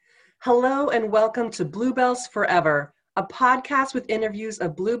Hello and welcome to Bluebells Forever, a podcast with interviews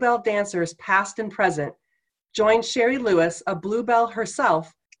of Bluebell dancers past and present. Join Sherry Lewis, a Bluebell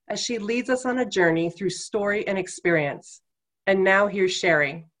herself, as she leads us on a journey through story and experience. And now here's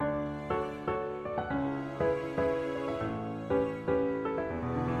Sherry.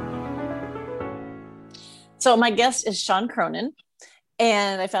 So my guest is Sean Cronin,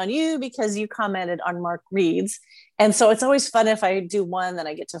 and I found you because you commented on Mark Reed's. And so it's always fun if I do one, then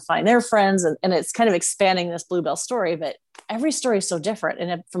I get to find their friends, and it's kind of expanding this Bluebell story, but every story is so different.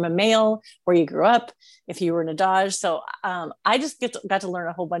 And from a male, where you grew up, if you were in a Dodge. So I just got to learn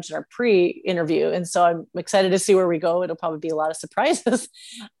a whole bunch in our pre-interview. And so I'm excited to see where we go. It'll probably be a lot of surprises.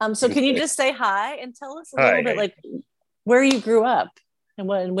 So can you just say hi and tell us a little bit like where you grew up and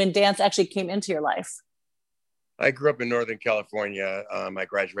when dance actually came into your life? I grew up in Northern California. I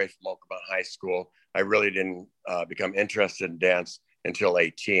graduated from Oakland High School. I really didn't become interested in dance until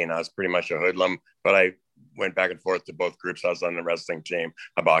 18. I was pretty much a hoodlum, but I went back and forth to both groups. I was on the wrestling team.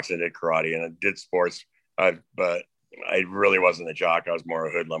 I boxed, I did karate, and I did sports. But I really wasn't a jock. I was more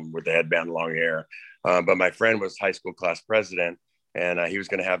a hoodlum with the headband and long hair. But my friend was high school class president, and he was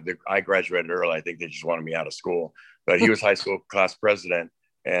going to have I graduated early. I think they just wanted me out of school. But he was high school class president.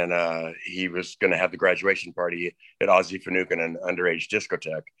 And he was going to have the graduation party at Ozzie Finucane, an underage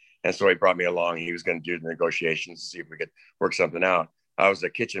discotheque. And so he brought me along. He was going to do the negotiations to see if we could work something out. I was a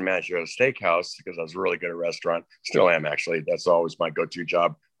kitchen manager at a steakhouse because I was really good at a restaurant. Still am, actually. That's always my go-to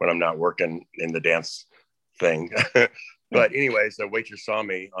job when I'm not working in the dance thing. But anyways, the waitress saw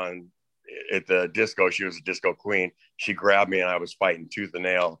me at the disco. She was a disco queen. She grabbed me, and I was fighting tooth and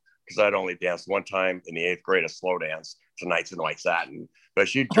nail because I'd only danced one time in the 8th grade, a slow dance to Knights in White Satin. But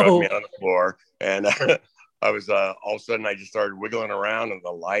she drugged me on the floor, and I was all of a sudden I just started wiggling around and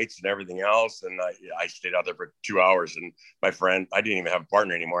the lights and everything else, and I stayed out there for 2 hours. And my friend, I didn't even have a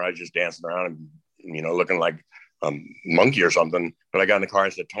partner anymore. I was just dancing around and looking like a monkey or something. But I got in the car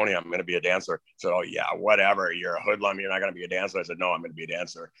and said, "Tony, I'm going to be a dancer." I said, "Oh yeah, whatever. You're a hoodlum. You're not going to be a dancer." I said, "No, I'm going to be a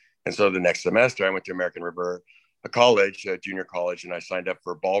dancer." And so the next semester I went to American River college, junior college, and I signed up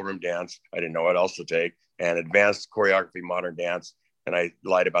for ballroom dance. I didn't know what else to take, and advanced choreography, modern dance. And I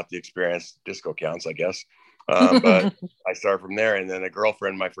lied about the experience. Disco counts, I guess. But I started from there. And then a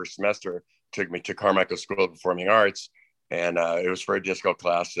girlfriend, my first semester, took me to Carmichael School of Performing Arts. And it was for a disco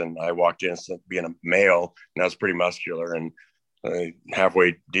class. And I walked in being a male, and I was pretty muscular and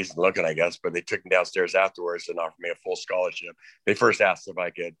halfway decent looking, I guess. But they took me downstairs afterwards and offered me a full scholarship. They first asked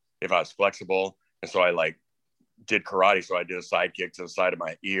if I was flexible. And so I did karate. So I did a side kick to the side of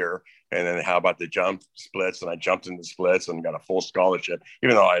my ear. And then how about the jump splits? And I jumped into splits and got a full scholarship.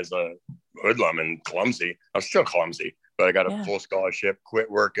 Even though I was a hoodlum and clumsy, I was still clumsy, but I got a full scholarship,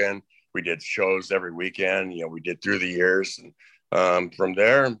 quit working. We did shows every weekend. We did through the years. And from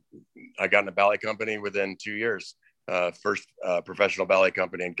there, I got in a ballet company within 2 years. First professional ballet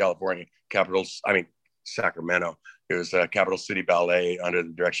company in California, Sacramento. It was Capital City Ballet under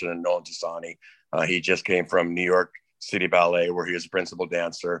the direction of Nolan Tasani. He just came from New York City Ballet, where he was a principal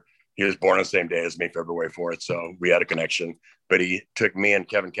dancer. He was born on the same day as me, February 4th. So we had a connection, but he took me and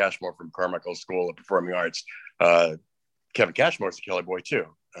Kevin Cashmore from Carmichael School of Performing Arts. Kevin Cashmore's a Kelly boy too.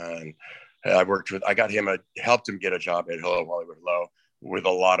 And I helped him get a job at Hello Hollywood Hello with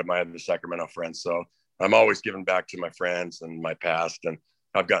a lot of my other Sacramento friends. So I'm always giving back to my friends and my past. And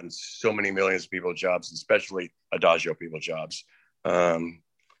I've gotten so many millions of people jobs, especially Adagio people jobs.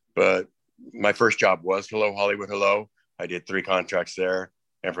 But my first job was Hello Hollywood Hello. I did 3 contracts there.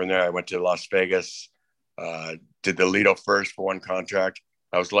 And from there, I went to Las Vegas, did the Lido first for 1 contract.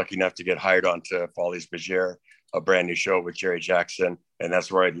 I was lucky enough to get hired onto Folies Bergère, a brand new show with Jerry Jackson. And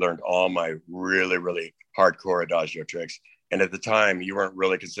that's where I learned all my really, really hardcore Adagio tricks. And at the time, you weren't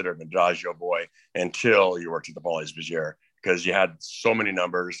really considered an Adagio boy until you worked at the Folies Bergère, because you had so many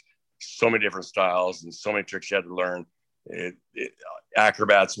numbers, so many different styles, and so many tricks you had to learn.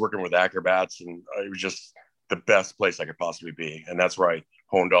 Working with acrobats, and it was just the best place I could possibly be. And that's where I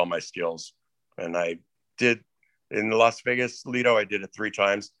honed all my skills. And I did in the Las Vegas Lido, I did it 3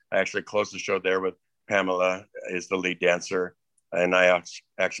 times. I actually closed the show there with Pamela is the lead dancer. And I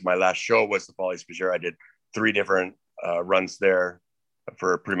actually, my last show was the Folies Bergère. I did 3 different runs there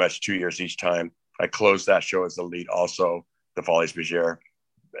for pretty much 2 years each time. I closed that show as the lead, also the Folies Bergère.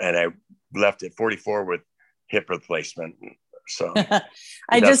 And I left at 44 with hip replacement. So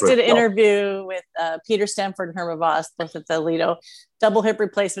I just did an interview with Peter Stanford and Herma Voss, both at the Lido, double hip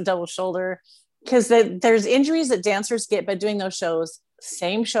replacement, double shoulder, because there's injuries that dancers get by doing those shows,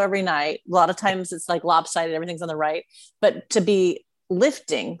 same show every night. A lot of times it's like lopsided, everything's on the right, but to be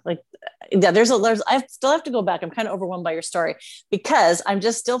lifting, like, yeah, there's I still have to go back. I'm kind of overwhelmed by your story because I'm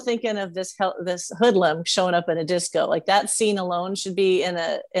just still thinking of this hoodlum showing up in a disco. Like that scene alone should be in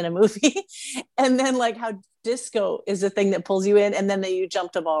a movie. And then like how disco is the thing that pulls you in, and then that you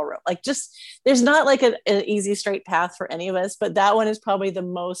jump to ballroom. Like just there's not like an easy straight path for any of us, but that one is probably the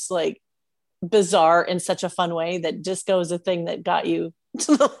most like bizarre in such a fun way, that disco is the thing that got you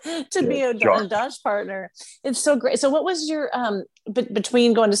to be a Dodge partner. It's so great. So what was your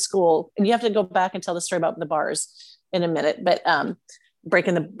between going to school, and you have to go back and tell the story about the bars in a minute, but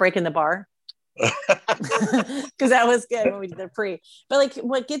breaking the bar because that was good when we did the pre. But like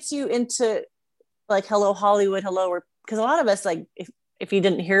what gets you into like Hello Hollywood, because a lot of us, like if you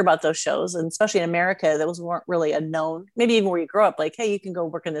didn't hear about those shows, and especially in America, those weren't really a known, maybe even where you grow up, like, hey, you can go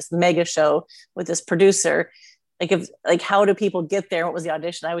work in this mega show with this producer. Like how do people get there? What was the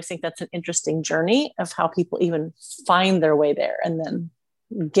audition? I always think that's an interesting journey of how people even find their way there, and then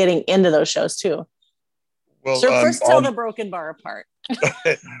getting into those shows too. Well, so first tell the broken bar apart.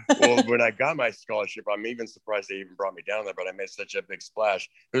 Well, when I got my scholarship, I'm even surprised they even brought me down there, but I made such a big splash.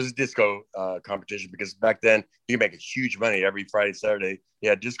 It was a disco competition, because back then you could make huge money every Friday, Saturday. You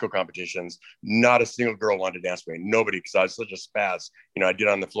had disco competitions. Not a single girl wanted to dance with me. Nobody, because I was such a spaz. I'd get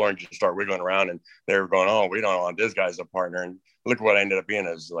on the floor and just start wiggling around, and they were going, oh, we don't want this guy as a partner. And look what I ended up being,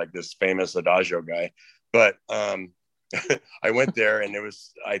 as like this famous Adagio guy. But I went there, and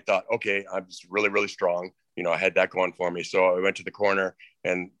I thought, okay, I'm just really, really strong. I had that going for me. So I went to the corner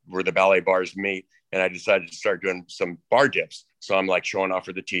and where the ballet bars meet, and I decided to start doing some bar dips. So I'm like showing off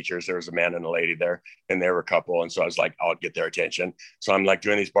for the teachers. There was a man and a lady there, and they were a couple. And so I was like, I'll get their attention. So I'm like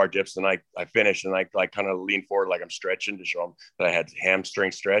doing these bar dips, and I finished, and I like kind of lean forward like I'm stretching to show them that I had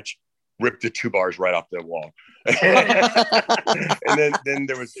hamstring stretch, ripped the 2 bars right off the wall. And then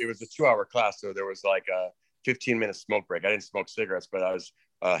it was a 2-hour class. So there was like a 15-minute smoke break. I didn't smoke cigarettes, but I was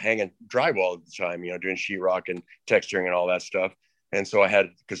hanging drywall at the time, doing sheetrock and texturing and all that stuff. And so I had a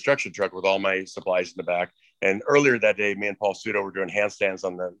construction truck with all my supplies in the back. And earlier that day, me and Paul Sudo were doing handstands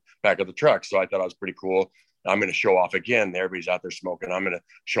on the back of the truck. So I thought I was pretty cool. I'm going to show off again. Everybody's out there smoking. I'm going to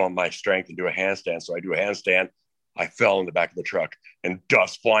show them my strength and do a handstand. So I do a handstand. I fell in the back of the truck, and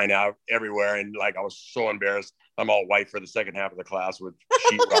dust flying out everywhere. And like, I was so embarrassed. I'm all white for the second half of the class with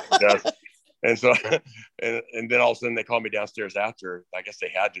sheetrock dust. And so, and then all of a sudden they called me downstairs after. I guess they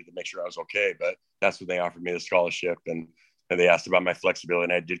had to make sure I was okay, but that's when they offered me the scholarship, and they asked about my flexibility,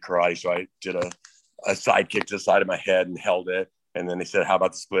 and I did karate. So I did a side kick to the side of my head and held it. And then they said, how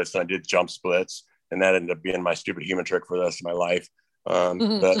about the splits? And I did jump splits, and that ended up being my stupid human trick for the rest of my life.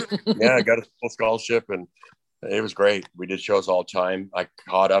 But yeah, I got a full scholarship, and it was great. We did shows all the time. I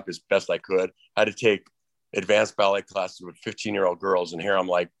caught up as best I could. I had to take advanced ballet classes with 15-year-old girls. And here I'm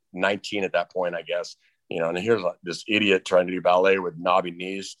like 19 at that point, I guess, and here's this idiot trying to do ballet with knobby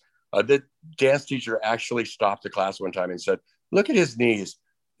knees. The dance teacher actually stopped the class one time and said, look at his knees.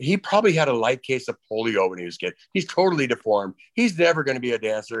 He probably had a light case of polio when he was a kid. He's totally deformed. He's never going to be a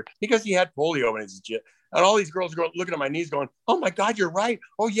dancer because he had polio when he was a kid. And all these girls are looking at my knees going, oh my God, you're right.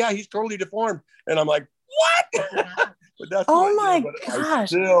 Oh yeah, he's totally deformed. And I'm like, what? But that's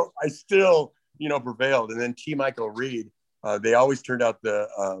gosh. I still, prevailed. And then T. Michael Reed, they always turned out the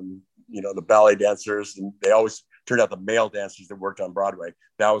ballet dancers, and they always turned out the male dancers that worked on Broadway.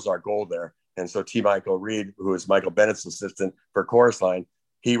 That was our goal there. And so T. Michael Reed, who was Michael Bennett's assistant for Chorus Line,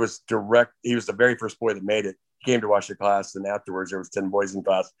 he was the very first boy that made it. He came to watch the class, and afterwards there was 10 boys in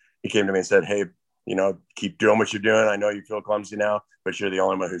class. He came to me and said, hey, keep doing what you're doing. I know you feel clumsy now, but you're the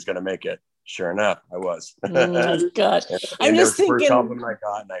only one who's going to make it. Sure enough, I was. Oh my God. I'm just thinking. The first compliment I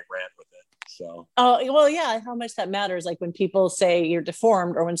got, and I ran with it. So. Oh, well, yeah. How much that matters. Like when people say you're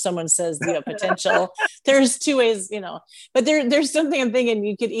deformed, or when someone says you have potential, there's 2 ways, but there's something I'm thinking.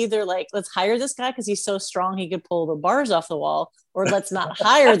 You could either like, let's hire this guy because he's so strong, he could pull the bars off the wall, or let's not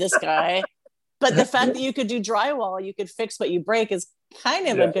hire this guy. But the fact that you could do drywall, you could fix what you break is kind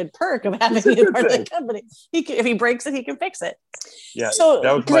of a good perk of having you part of the company. If he breaks it, he can fix it. Yeah. So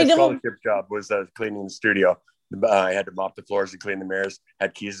that was my scholarship job, was cleaning the studio. I had to mop the floors and clean the mirrors,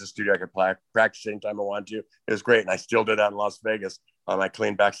 had keys to the studio. I could practice anytime I wanted to. It was great. And I still did that in Las Vegas. I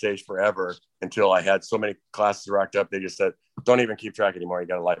cleaned backstage forever until I had so many classes racked up. They just said, don't even keep track anymore. You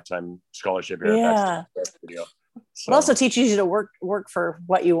got a lifetime scholarship here. Yeah. So. It also teaches you to work for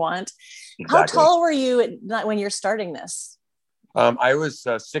what you want. Exactly. How tall were you when you're starting this? I was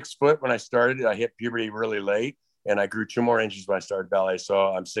 6 foot when I started. I hit puberty really late, and I grew 2 more inches when I started ballet. So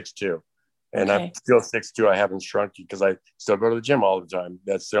I'm 6'2". And okay. I'm still 6'2". I haven't shrunk because I still go to the gym all the time.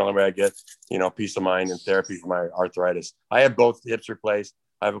 That's the only way I get, peace of mind and therapy for my arthritis. I have both hips replaced.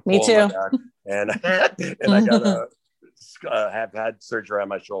 I have a pole on my back, and I got have had surgery on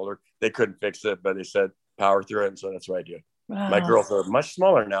my shoulder. They couldn't fix it, but they said power through it. And so that's what I do. Wow. My girls are much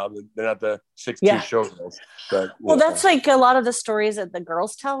smaller now. They're not the 6'2" showgirls. But well, that's like a lot of the stories that the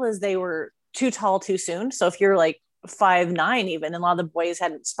girls tell is they were too tall too soon. So if you're like 5'9" even, and a lot of the boys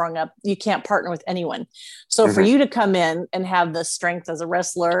hadn't sprung up, you can't partner with anyone. So for you to come in and have the strength as a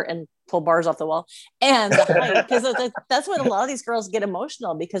wrestler and pull bars off the wall and the height, because that's what a lot of these girls get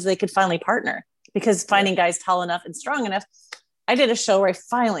emotional, because they could finally partner, because finding guys tall enough and strong enough. I did a show where I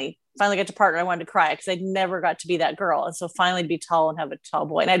finally got to partner. I wanted to cry because I never got to be that girl. And so finally to be tall and have a tall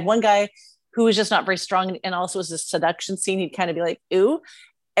boy. And I had one guy who was just not very strong. And also was a seduction scene. He'd kind of be like, ooh.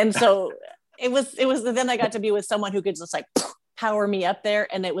 And so it was, then I got to be with someone who could just like power me up there.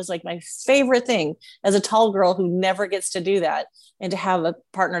 And it was like my favorite thing as a tall girl who never gets to do that. And to have a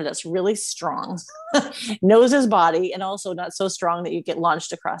partner that's really strong, knows his body, and also not so strong that you get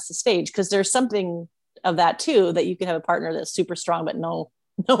launched across the stage. Cause there's something of that too, that you can have a partner that's super strong, but no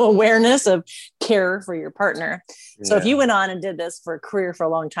awareness of care for your partner. So if you went on and did this for a career for a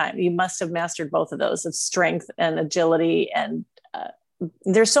long time, you must have mastered both of those, of strength and agility. And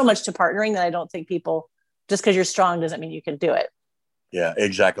there's so much to partnering that I don't think people, just because you're strong doesn't mean you can do it. Yeah,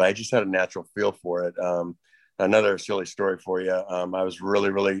 exactly. I just had a natural feel for it. Another silly story for you. I was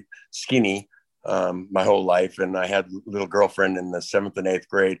really, really skinny my whole life. And I had a little girlfriend in the 7th and 8th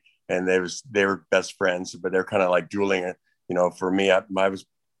grade, and they were best friends, but they're kind of like dueling it. You know, for me, I was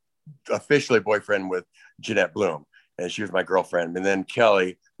officially boyfriend with Jeanette Bloom, and she was my girlfriend. And then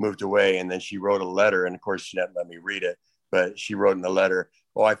Kelly moved away, and then she wrote a letter. And of course, Jeanette let me read it, but she wrote in the letter,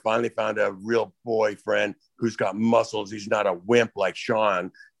 "Oh, I finally found a real boyfriend who's got muscles. He's not a wimp like Sean.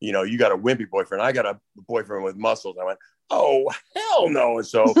 You know, you got a wimpy boyfriend. I got a boyfriend with muscles." I went, "Oh, hell no." And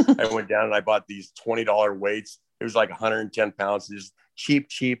so I went down and I bought these $20 weights. It was like 110 pounds, just cheap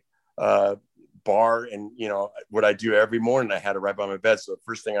bar. And you know what I do every morning, I had it right by my bed. So the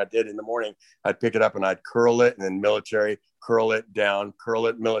first thing I did in the morning, I'd pick it up and I'd curl it, and then military, curl it down, curl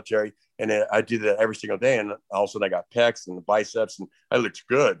it, military. And then I do that every single day. And all of a sudden I got pecs and the biceps, and I looked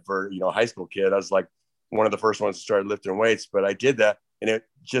good for, you know, a high school kid. I was like one of the first ones to start lifting weights, but I did that. And it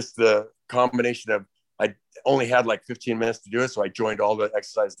just the combination of, I only had like 15 minutes to do it. So I joined all the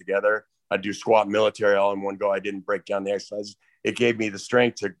exercises together. I do squat, military all in one go. I didn't break down the exercises. It gave me the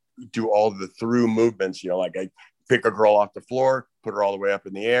strength to do all the through movements, you know, like I pick a girl off the floor, put her all the way up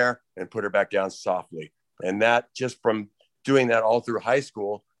in the air, and put her back down softly. And that, just from doing that all through high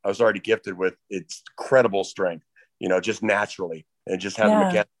school, I was already gifted with its incredible strength, you know, just naturally, and just had the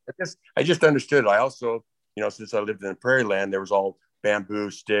mechanics. I just understood it. I also, you know, since I lived in the prairie land, there was all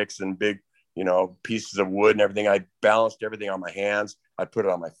bamboo sticks and big, you know, pieces of wood and everything. I balanced everything on my hands. I put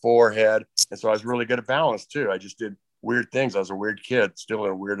it on my forehead. And so I was really good at balance too. I just did weird things. I was a weird kid, still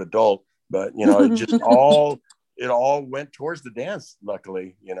a weird adult, but you know, it just it all went towards the dance,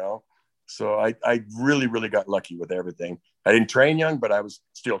 luckily, you know. So I really, really got lucky with everything. I didn't train young, but I was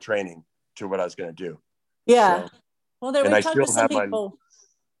still training to what I was going to do. Yeah. So, well, we talked to some people.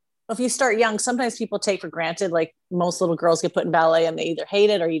 If you start young, sometimes people take for granted, like most little girls get put in ballet and they either hate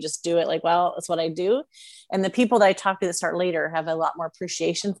it or you just do it like, well, that's what I do. And the people that I talk to that start later have a lot more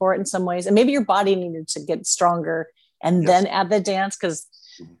appreciation for it in some ways. And maybe your body needed to get stronger and then add the dance. Cause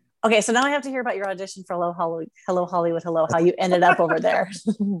okay, so now I have to hear about your audition for Hello Hollywood, Hello, how you ended up over there.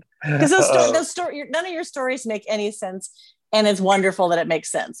 Because none of your stories make any sense. And it's wonderful that it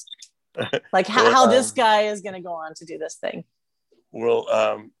makes sense. Like how this guy is going to go on to do this thing.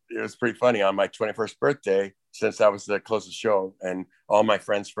 Well, it was pretty funny. On my 21st birthday, since that was the closest show, and all my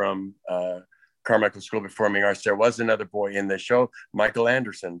friends from Carmichael School of Performing Arts, there was another boy in the show, Michael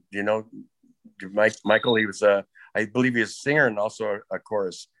Anderson. Do you know Michael? He was I believe he was a singer and also a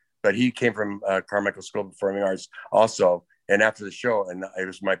chorus, but he came from Carmichael School of Performing Arts also. And after the show, and it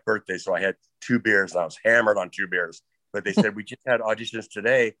was my birthday, so I had 2 beers. And I was hammered on 2 beers, but they said, "We just had auditions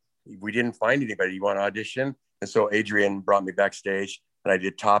today. We didn't find anybody. You want to audition?" And so Adrian brought me backstage, and I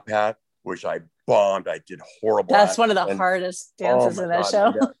did Top Hat, which I bombed. I did horrible. That's one of the hardest dances in that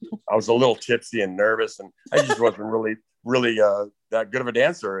show. I was a little tipsy and nervous, and I just wasn't really that good of a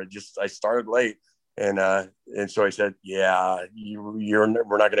dancer. I started late, and so I said, "Yeah, we're not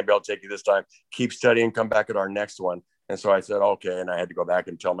going to be able to take you this time. Keep studying. Come back at our next one." And so I said, "Okay." And I had to go back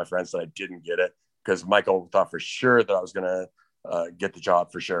and tell my friends that I didn't get it, because Michael thought for sure that I was going to get the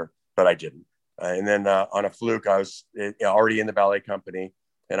job for sure, but I didn't. And then on a fluke, I was already in the ballet company,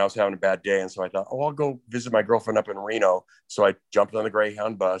 and I was having a bad day. And so I thought, oh, I'll go visit my girlfriend up in Reno. So I jumped on the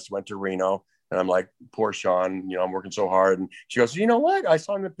Greyhound bus, went to Reno, and I'm like, poor Sean, you know, I'm working so hard. And she goes, "You know what? I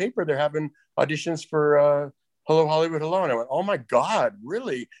saw in the paper they're having auditions for Hello Hollywood, Hello." And I went, "Oh my God,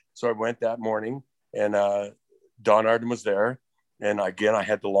 really?" So I went that morning, and Don Arden was there. And again, I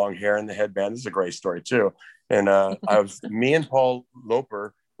had the long hair and the headband. This is a great story too. And me and Paul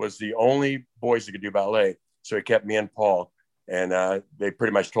Loper was the only boys that could do ballet. So he kept me and Paul. And they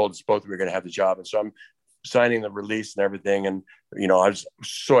pretty much told us both we were going to have the job. And so I'm signing the release and everything. And, I was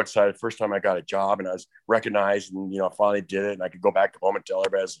so excited. First time I got a job and I was recognized and, I finally did it. And I could go back home and tell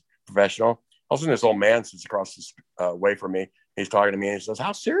everybody as a professional. All of a sudden, this old man sits across this way from me. He's talking to me and he says,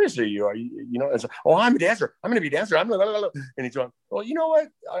 "How serious are you? Are you, and so, oh, I'm a dancer. I'm going to be a dancer. I'm blah, blah, blah. And he's going, well, you know what?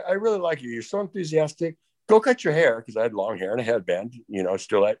 I really like you. You're so enthusiastic. Go cut your hair." Because I had long hair and a headband,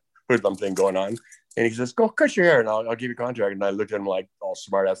 still that hoodlum thing going on. And he says, "Go cut your hair and I'll give you a contract." And I looked at him like all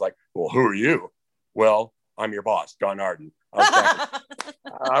smart. I was like, "Well, who are you?" "Well, I'm your boss, Don Arden."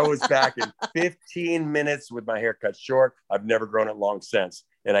 I was back in 15 minutes with my hair cut short. I've never grown it long since.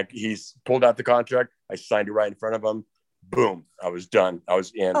 And he's pulled out the contract. I signed it right in front of him. Boom. I was done. I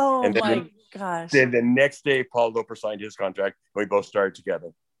was in. Oh, and then my gosh. Then the next day, Paul Loper signed his contract. And we both started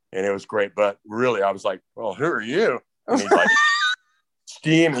together. And it was great. But really, I was like, "Well, who are you?" And he's like,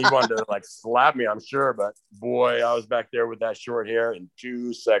 steam. He wanted to slap me, I'm sure. But boy, I was back there with that short hair in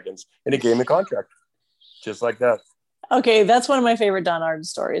 2 seconds. And he gave me the contract. Just like that. Okay, that's one of my favorite Don Arden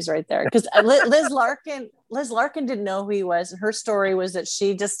stories right there. Because Liz Larkin didn't know who he was. Her story was that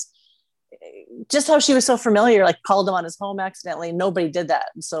she just how she was so familiar, called him on his home accidentally. Nobody did that.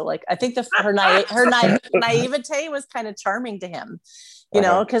 And so I think her naivete was kind of charming to him,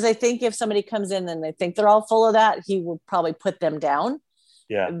 because I think if somebody comes in and they think they're all full of that, he will probably put them down.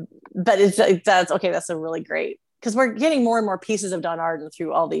 Yeah. But that's okay. That's a really great, because we're getting more and more pieces of Don Arden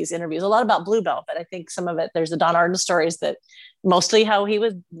through all these interviews, a lot about Bluebell, but I think some of it, there's the Don Arden stories that mostly how he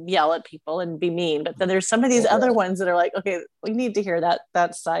would yell at people and be mean, but then there's some of these other ones that are like, okay, we need to hear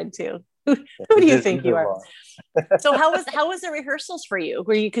that side too. Who do you think you are? So how was the rehearsals for you?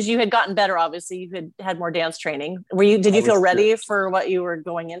 Were you, because you had gotten better, obviously you had more dance training. Did you feel ready for what you were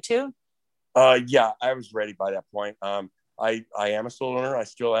going into? Yeah, I was ready by that point. I am a slow learner. I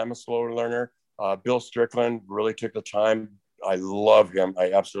still am a slow learner. Bill Strickland really took the time. I love him.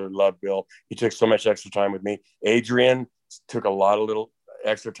 I absolutely love Bill. He took so much extra time with me. Adrian took a lot of little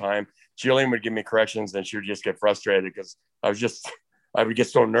extra time. Jillian would give me corrections and she would just get frustrated because I would get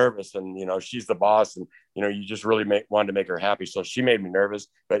so nervous, and she's the boss, and you just really wanted to make her happy, so she made me nervous.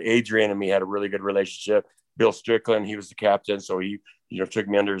 But Adrian and me had a really good relationship. Bill Strickland, he was the captain, so he took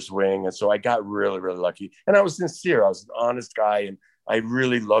me under his wing, and so I got really, really lucky. And I was sincere. I was an honest guy, and I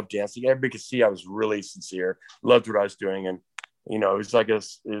really loved dancing. Everybody could see I was really sincere, loved what I was doing, and it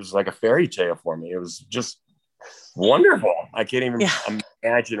was like a fairy tale for me. It was just wonderful. I can't even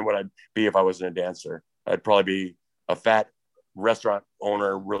imagine what I'd be if I wasn't a dancer. I'd probably be a fat restaurant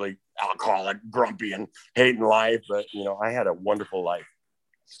owner, really alcoholic, grumpy, and hating life. But I had a wonderful life.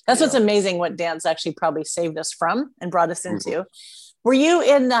 That's what's amazing. What dance actually probably saved us from and brought us into. Mm-hmm. Were you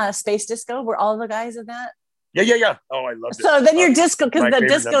in Space Disco? Were all the guys in that? Yeah. Oh, I loved it. So then your disco, because the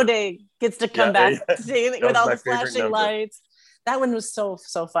disco number. Day gets to come back with all the flashing lights. That one was so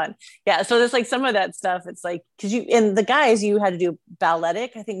fun. Yeah. So there's some of that stuff. It's because the guys, you had to do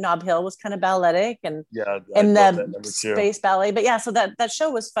balletic. I think Nob Hill was kind of balletic and the space ballet. But yeah, so that show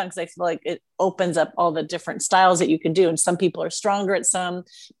was fun because I feel like it opens up all the different styles that you can do. And some people are stronger at some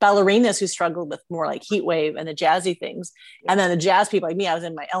ballerinas who struggled with more like heat wave and the jazzy things. Yeah. And then the jazz people like me, I was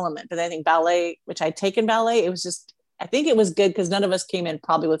in my element. But I think ballet, which I'd taken ballet, it was just, I think it was good because none of us came in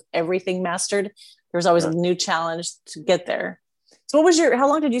probably with everything mastered. There was always a new challenge to get there. So how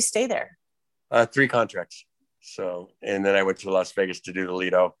long did you stay there? 3 contracts. So, and then I went to Las Vegas to do the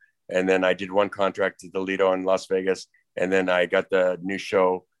Lido. And then I did 1 contract to the Lido in Las Vegas. And then I got the new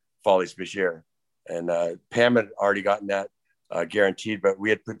show, Folies Bashir. And Pam had already gotten that guaranteed, but we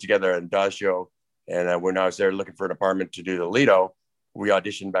had put together an adagio. And when I was there looking for an apartment to do the Lido, we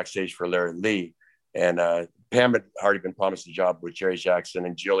auditioned backstage for Larry Lee. And Pam had already been promised a job with Jerry Jackson,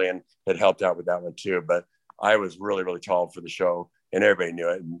 and Jillian had helped out with that one too. But I was really, really tall for the show, and everybody knew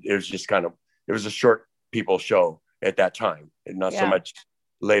it. And it was just it was a short people show at that time, and not so much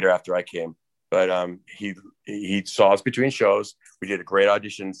later after I came. But he saw us between shows. We did a great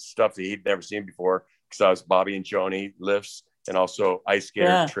audition, stuff that he'd never seen before, because I was Bobby and Joni, lifts, and also ice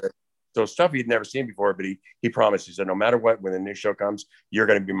skater trick. So stuff he'd never seen before, but he promised, he said, no matter what, when the new show comes, you're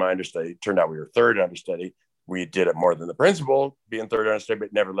going to be my understudy. It turned out we were 3rd understudy. We did it more than the principal being 3rd understudy,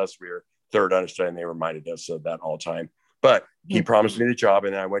 but nevertheless, we were 3rd understudy, and they reminded us of that all the time. But he promised me the job,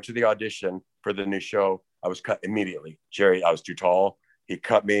 and then I went to the audition for the new show. I was cut immediately. Jerry, I was too tall. He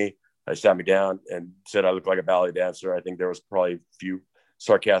cut me. I sat me down and said I looked like a ballet dancer. I think there was probably a few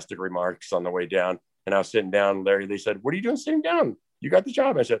sarcastic remarks on the way down. And I was sitting down, Larry, they said, what are you doing sitting down? you got the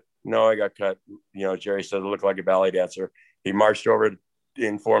job. I said, no, I got cut. Jerry said I look like a ballet dancer. He marched over to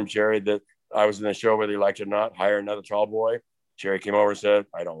inform Jerry that I was in the show, whether he liked it or not, hire another tall boy. Jerry came over and said,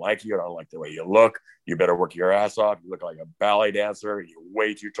 I don't like you. I don't like the way you look. You better work your ass off. You look like a ballet dancer. You're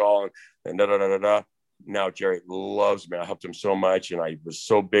way too tall. And da, da, da, da, da. Now Jerry loves me. I helped him so much. And I was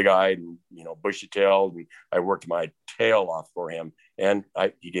so big-eyed and, bushy tailed. And I worked my tail off for him. And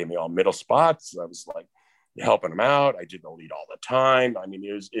he gave me all middle spots. I was like helping him out. I did the lead all the time. I mean,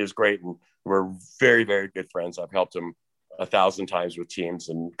 it was great. And we're very, very good friends. I've helped him 1,000 times with teams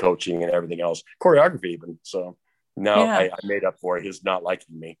and coaching and everything else, choreography even. So now I made up for his not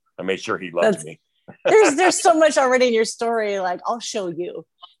liking me. I made sure he loved me. there's so much already in your story. Like, I'll show you,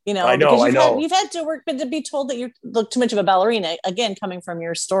 I know. You've had to work, but to be told that you look too much of a ballerina, again, coming from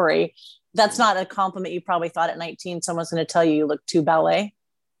your story, that's not a compliment. You probably thought at 19, someone's going to tell you look too ballet.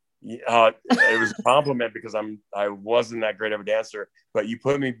 It was a compliment because I wasn't that great of a dancer, but you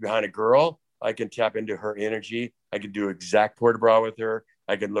put me behind a girl, I can tap into her energy. I can do exact port de bras with her.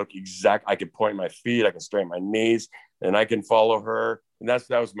 I can look exact. I can point my feet. I can straighten my knees, and I can follow her. And that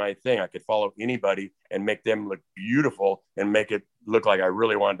was my thing. I could follow anybody and make them look beautiful and make it look like I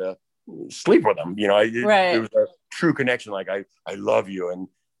really wanted to sleep with them. It was a true connection. Like I love you,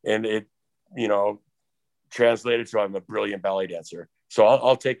 and it, translated to I'm a brilliant ballet dancer. So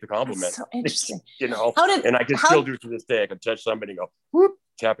I'll take the compliment. That's so interesting. And I can still do it to this day. I can touch somebody and go, whoop,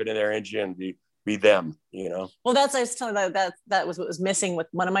 tap it in their energy and be them, Well, I was telling you that was what was missing with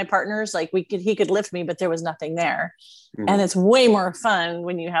one of my partners. Like he could lift me, but there was nothing there. Mm-hmm. And it's way more fun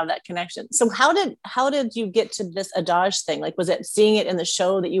when you have that connection. So how did you get to this adage thing? Like, was it seeing it in the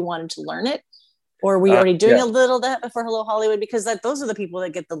show that you wanted to learn it? Or were you already doing a little of that before Hello Hollywood? Because those are the people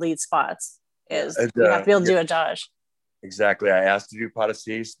that get the lead spots you have to be able to do adage. Exactly. I asked to do pas de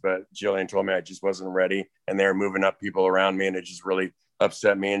six, but Jillian told me I just wasn't ready, and they were moving up people around me, and it just really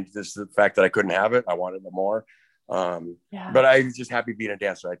upset me. And just the fact that I couldn't have it, I wanted it more. But I was just happy being a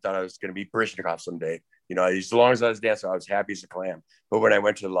dancer. I thought I was going to be Baryshnikov someday. As long as I was a dancer, I was happy as a clam. But when I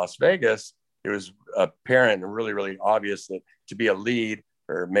went to Las Vegas, it was apparent and really, really obvious that to be a lead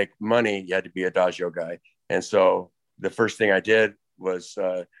or make money, you had to be a Adagio guy. And so the first thing I did was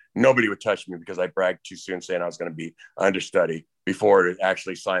nobody would touch me because I bragged too soon saying I was going to be understudy before it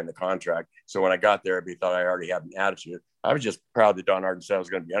actually signed the contract. So when I got there, everybody thought I already had an attitude. I was just proud that Don Arden said I was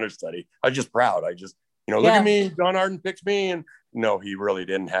going to be understudy. I was just proud. I just, look at me, Don Arden picks me. And no, he really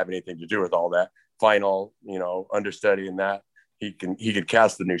didn't have anything to do with all that final, understudy and that. He could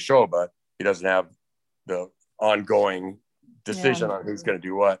cast the new show, but he doesn't have the ongoing decision on who's going to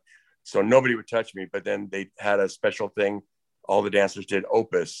do what. So nobody would touch me. But then they had a special thing. All the dancers did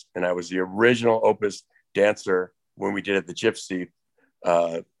Opus, and I was the original Opus dancer when we did it at the Gypsy,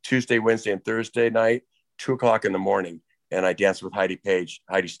 Tuesday, Wednesday, and Thursday night, 2:00 in the morning. And I danced with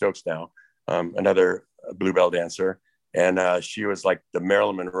Heidi Stokes now, another Bluebell dancer. And she was like the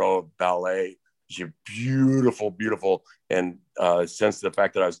Marilyn Monroe of ballet. She's beautiful, beautiful. And since the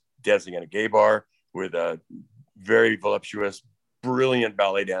fact that I was dancing in a gay bar with a very voluptuous, brilliant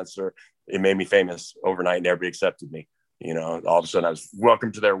ballet dancer, it made me famous overnight, and everybody accepted me. All of a sudden I was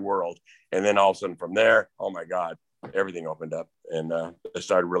welcome to their world. And then all of a sudden from there, oh my God, everything opened up, and I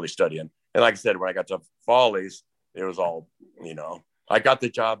started really studying. And like I said, when I got to Follies, it was all, I got the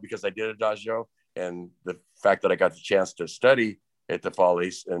job because I did Adagio, and the fact that I got the chance to study at the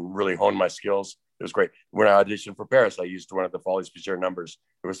Follies and really hone my skills, it was great. When I auditioned for Paris, I used one of the Follies Pichère numbers.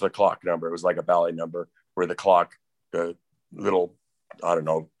 It was the clock number. It was like a ballet number where the clock, the little, I don't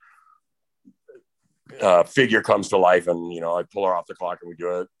know, figure comes to life, and I pull her off the clock and we do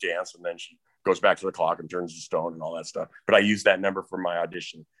a dance, and then she goes back to the clock and turns to stone and all that stuff. But I used that number for my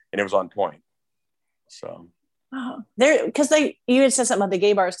audition, and it was on point. So because you had said something about the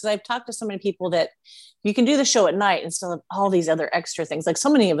gay bars, because I've talked to so many people that you can do the show at night and still have all these other extra things. Like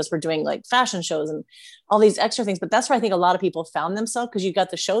so many of us were doing like fashion shows and all these extra things, but that's where I think a lot of people found themselves, because you've got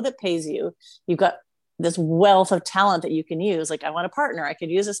the show that pays you, you've got this wealth of talent that you can use. Like, I want a partner, I could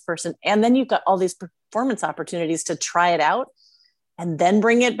use this person. And then you've got all these performance opportunities to try it out and then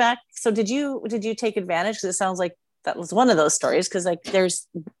bring it back. So did you take advantage? Because it sounds like that was one of those stories. Because like there's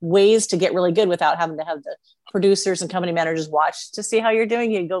ways to get really good without having to have the producers and company managers watch to see how you're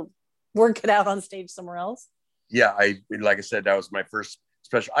doing. You go work it out on stage somewhere else. Yeah, like I said, that was my first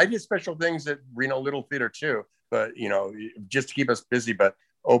special. I did special things at Reno Little Theater too, but just to keep us busy. But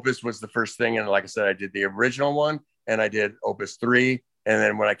Opus was the first thing. And like I said, I did the original one, and I did Opus 3. And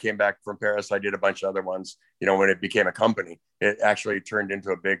then when I came back from Paris, I did a bunch of other ones. When it became a company, it actually turned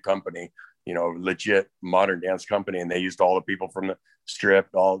into a big company, legit modern dance company. And they used all the people from the strip,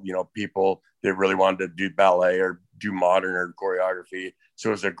 all, people that really wanted to do ballet or do modern or choreography. So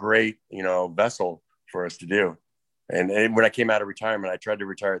it was a great, vessel for us to do. And when I came out of retirement, I tried to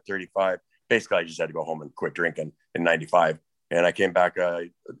retire at 35. Basically, I just had to go home and quit drinking in 95. And I came back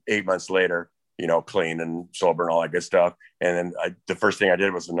 8 months later, clean and sober and all that good stuff. And then the first thing I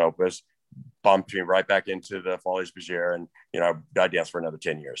did was an Opus, bumped me right back into the Folies Bergère. And, I danced for another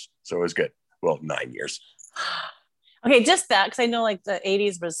 10 years. So it was good. Well, 9 years. Okay, just that, because I know like the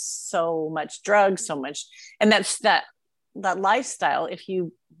 80s was so much drugs, so much, and that's that lifestyle.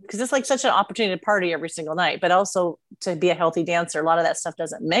 Because it's like such an opportunity to party every single night, but also to be a healthy dancer, a lot of that stuff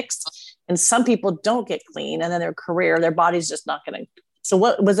doesn't mix, and some people don't get clean, and then their body's just not going to. So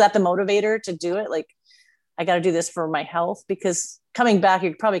what was that the motivator to do it? Like, I got to do this for my health, because coming back,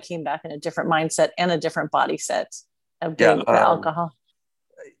 you probably came back in a different mindset and a different body set of doing the alcohol.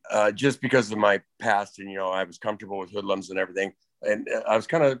 Just because of my past, and I was comfortable with hoodlums and everything, and I was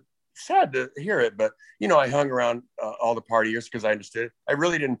kind of sad to hear it, but I hung around all the partiers because I understood it. I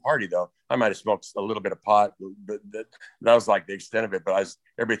really didn't party though. I might have smoked a little bit of pot, but that was like the extent of it. But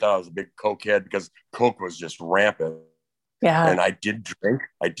everybody thought I was a big coke head because coke was just rampant. Yeah. And I did drink.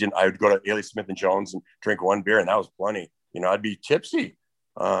 I would go to Ailey Smith and Jones and drink one beer, and that was plenty. I'd be tipsy,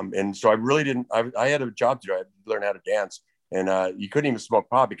 and so I really didn't. I had a job to do. I had to learn how to dance. And you couldn't even smoke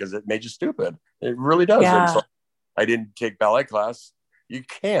pot because it made you stupid. It really does. Yeah. And so I didn't take ballet class. You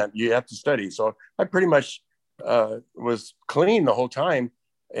can't. You have to study. So I pretty much was clean the whole time.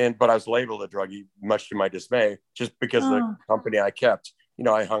 But I was labeled a druggie, much to my dismay, just because of the company I kept.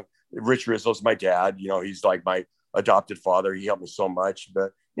 I hung. Rich Rizzo's my dad. He's like my adopted father. He helped me so much.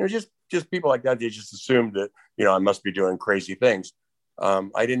 But just people like that, they just assumed that I must be doing crazy things.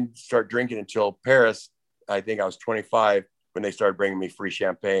 I didn't start drinking until Paris. I think I was 25. When they started bringing me free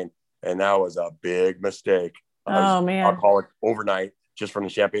champagne, and that was a big mistake. I was alcoholic overnight just from the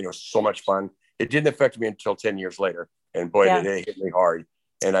champagne. It was so much fun. It didn't affect me until 10 years later. And boy, it hit me hard.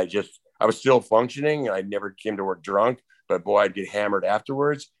 And I was still functioning. I never came to work drunk, but boy, I'd get hammered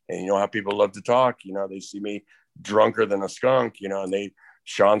afterwards. And you know how people love to talk, they see me drunker than a skunk, and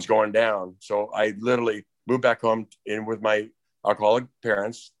Sean's going down. So I literally moved back home in with my alcoholic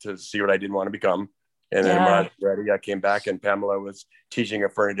parents to see what I didn't want to become. And then when I was ready, I came back, and Pamela was teaching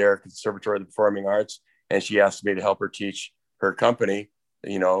at Fernie-Derrick Conservatory of the Performing Arts. And she asked me to help her teach her company,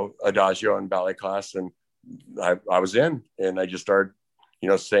 Adagio and ballet class. And I was in, and I just started,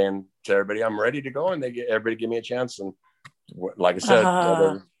 saying to everybody, I'm ready to go. And everybody give me a chance. And like I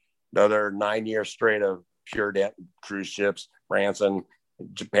said, another 9 years straight of pure cruise ships, Branson,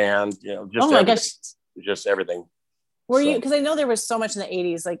 Japan, just everything. You, because I know there was so much in the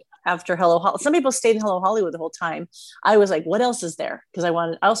 80s, like after Hello Hollywood, some people stayed in Hello Hollywood the whole time. I was like, what else is there? Because I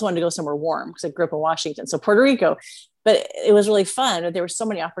also wanted to go somewhere warm, because I grew up in Washington. So Puerto Rico, but it was really fun. There were so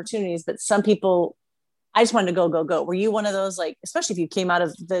many opportunities, but some people, I just wanted to go. Were you one of those, like, especially if you came out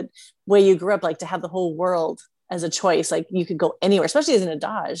of the way you grew up, like to have the whole world as a choice, like you could go anywhere, especially as an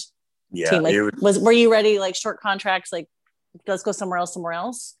Adage team. Like, were you ready, like short contracts, like let's go somewhere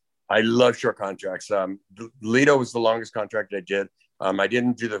else? I love short contracts. Lido was the longest contract I did. I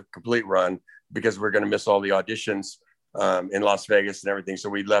didn't do the complete run because we're going to miss all the auditions in Las Vegas and everything. So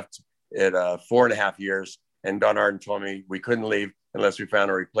we left at 4.5 years. And Don Arden told me we couldn't leave unless we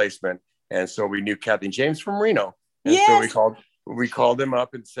found a replacement. And so we knew Kathy James from Reno. And so we called them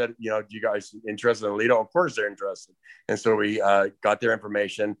up and said, do you guys interested in Lido? Of course they're interested. And so we got their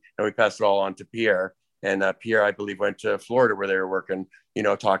information, and we passed it all on to Pierre. And Pierre, I believe, went to Florida where they were working,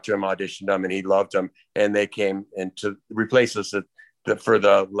 talked to him, auditioned them, and he loved them. And they came in to replace us for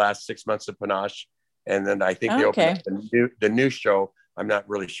the last 6 months of Panache. And then I think they opened up the new show. I'm not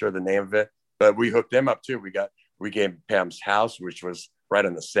really sure the name of it, but we hooked them up too. We gave Pam's house, which was right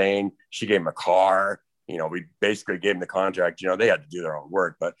on the Seine. She gave him a car. We basically gave them the contract. They had to do their own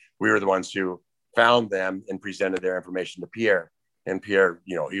work, but we were the ones who found them and presented their information to Pierre. And Pierre,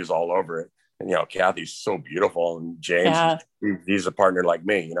 he was all over it. And, Kathy's so beautiful, and James, he's a partner like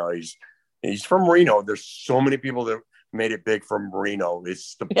me. He's from Reno. There's so many people that made it big from Reno.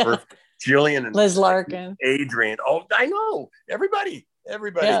 It's the perfect. Jillian and Liz Larkin, Adrian. Oh, I know everybody.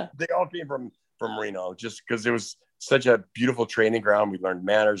 They all came from Reno, just because it was such a beautiful training ground. We learned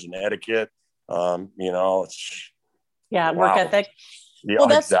manners and etiquette. Work ethic. Yeah,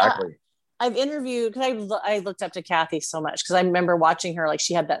 well, exactly. I've interviewed, because I looked up to Kathy so much, because I remember watching her, like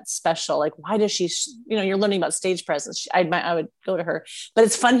she had that special, like, why does she, you're learning about stage presence. I would go to her, but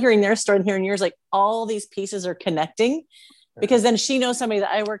it's fun hearing their story and hearing yours, like all these pieces are connecting, because then she knows somebody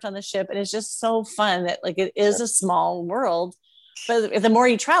that I worked on the ship, and it's just so fun that like it is a small world, but the more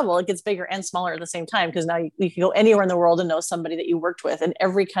you travel, it gets bigger and smaller at the same time, because now you can go anywhere in the world and know somebody that you worked with in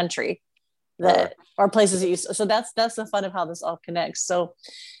every country. that are places that you, so that's the fun of how this all connects. So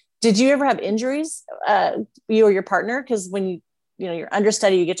did you ever have injuries, you or your partner? Because when you're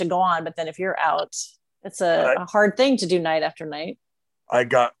understudy, you get to go on, but then if you're out, it's a hard thing to do night after night. I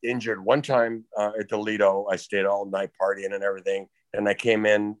got injured one time at the Lido. I stayed all night partying and everything. And I came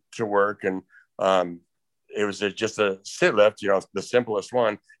in to work, and it was just a sit lift, the simplest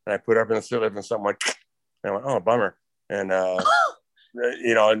one. And I put up in the sit lift and something went, and I went, oh, bummer. And,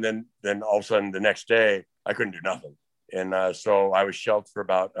 and then all of a sudden the next day I couldn't do nothing. And so I was shelved for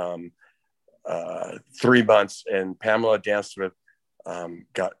about 3 months, and Pamela danced with,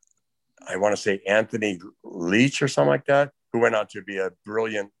 I want to say Anthony Leach or something like that, who went on to be a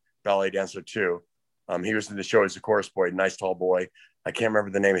brilliant ballet dancer too. He was in the show as a chorus boy, nice tall boy. I can't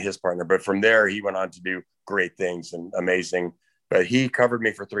remember the name of his partner, but from there he went on to do great things and amazing. But he covered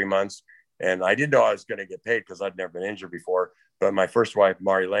me for 3 months, and I didn't know I was going to get paid because I'd never been injured before. But my first wife,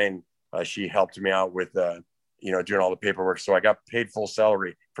 Mari Lane, she helped me out with, doing all the paperwork. So I got paid full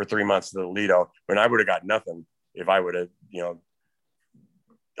salary for 3 months at the Lido, when I would have got nothing if I would have,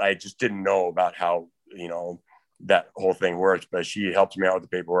 I just didn't know about how, that whole thing worked. But she helped me out with the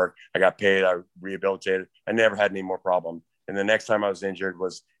paperwork. I got paid. I rehabilitated. I never had any more problem. And the next time I was injured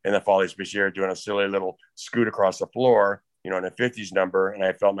was in the Folies Bashir, doing a silly little scoot across the floor, in a 50s number. And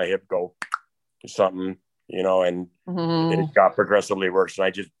I felt my hip go to something, and it got progressively worse. And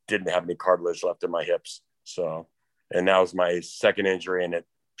I just didn't have any cartilage left in my hips. So, and that was my second injury, and it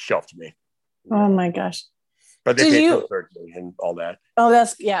shelved me. Oh my gosh. But they paid for surgery and all that. Oh,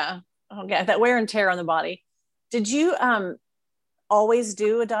 that's, yeah. Okay. That wear and tear on the body. Did you always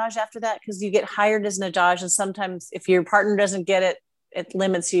do adage after that? Because you get hired as an adage, and sometimes if your partner doesn't get it, it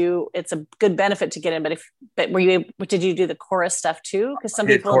limits you. It's a good benefit to get in. But did you do the chorus stuff too? Because some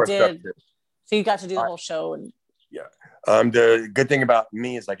people did. So you got to do the whole show. And yeah. The good thing about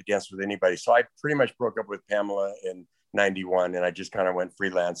me is I could dance with anybody. So I pretty much broke up with Pamela in 91, and I just kind of went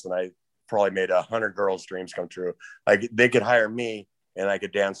freelance, and I probably made 100 girls' dreams come true. They could hire me, and I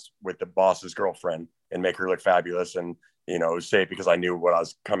could dance with the boss's girlfriend and make her look fabulous, and say, because I knew what I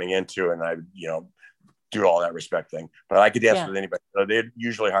was coming into, and I do all that respect thing. But I could dance with anybody. So they'd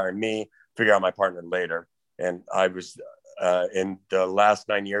usually hire me, figure out my partner later. And I was in the last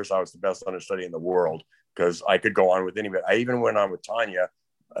 9 years, I was the best understudy in the world, because I could go on with anybody. I even went on with Tanya.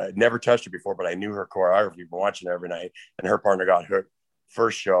 Never touched her before, but I knew her choreography, been watching her every night. And her partner got her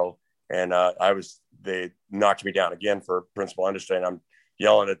first show, and they knocked me down again for principal understudy. And I'm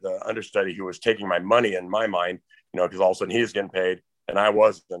yelling at the understudy who was taking my money, in my mind, because all of a sudden he was getting paid and I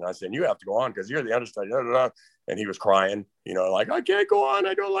wasn't. And I said, you have to go on because you're the understudy. Blah, blah, blah. And he was crying, like, I can't go on.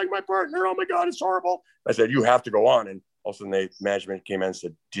 I don't like my partner. Oh my God, it's horrible. I said, you have to go on. And all of a sudden the management came in and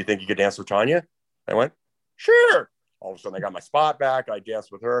said, do you think you could dance with Tanya? I went, sure. All of a sudden I got my spot back. I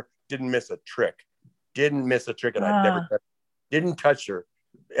danced with her. Didn't miss a trick. And I never didn't touch her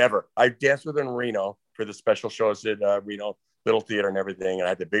ever. I danced with her in Reno for the special shows at Reno Little Theater and everything. And I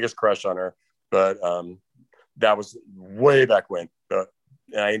had the biggest crush on her. But that was way back when.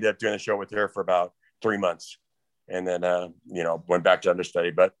 And I ended up doing the show with her for about 3 months. And then, went back to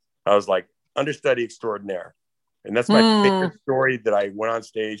understudy. But I was like understudy extraordinaire. And that's my favorite story, that I went on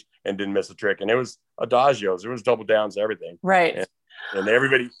stage and didn't miss a trick. And it was adagios. It was double downs, everything. Right. And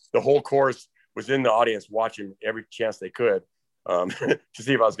everybody, the whole chorus was in the audience watching every chance they could to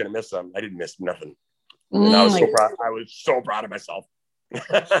see if I was going to miss something. I didn't miss nothing. And I was so proud. I was so proud of myself.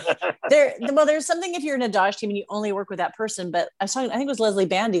 There's something if you're in a adage team and you only work with that person. But I was talking, I think it was Leslie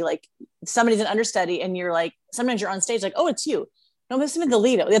Bandy, like somebody's an understudy and you're like, sometimes you're on stage like, oh, it's you. No, this is the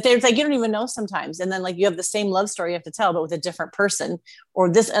Lido. It's like, you don't even know sometimes. And then like you have the same love story you have to tell, but with a different person, or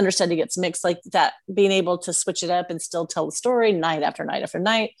this understudy gets mixed, like that, being able to switch it up and still tell the story night after night after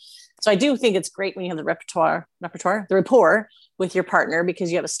night. So I do think it's great when you have the the rapport with your partner,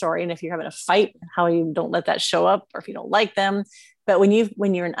 because you have a story. And if you're having a fight, how you don't let that show up, or if you don't like them. But when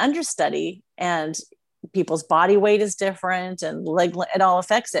you're an understudy and people's body weight is different and like it all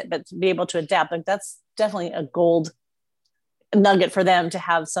affects it, but to be able to adapt, like that's definitely a gold nugget for them to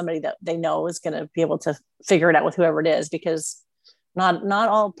have somebody that they know is going to be able to figure it out with whoever it is, because not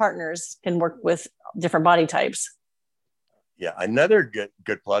all partners can work with different body types. Yeah. Another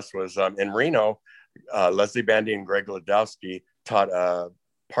good plus was in Reno, Leslie Bandy and Greg Ladowski taught a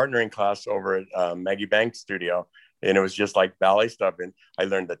partnering class over at Maggie Banks studio. And it was just like ballet stuff. And I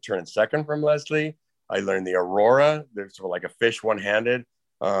learned the turn and second from Leslie. I learned the Aurora. There's like a fish one-handed.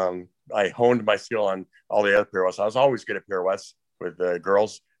 I honed my skill on all the other pirouettes. I was always good at pirouettes with the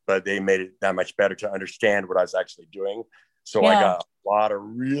girls, but they made it that much better to understand what I was actually doing. So I got a lot of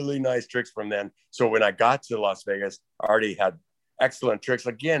really nice tricks from them. So when I got to Las Vegas, I already had excellent tricks.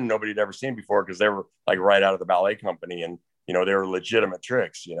 Again, nobody had ever seen before because they were like right out of the ballet company, and you know, they were legitimate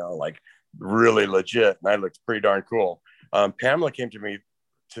tricks, you know, like really legit. And I looked pretty darn cool. Pamela came to me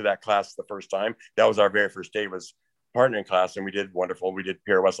to that class the first time. That was our very first day, was partnering class, and we did wonderful. We did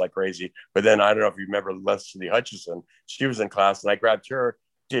pirouettes like crazy. But then I don't know if you remember Leslie Hutchison. She was in class, and I grabbed her,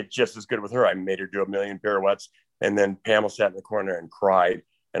 did just as good with her. I made her do a million pirouettes, and then Pamela sat in the corner and cried.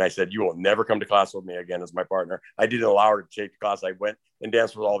 And I said, "You will never come to class with me again as my partner." I didn't allow her to take the class. I went and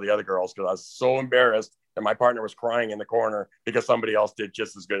danced with all the other girls because I was so embarrassed, and my partner was crying in the corner because somebody else did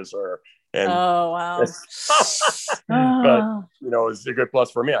just as good as her. And oh wow! But you know, it was a good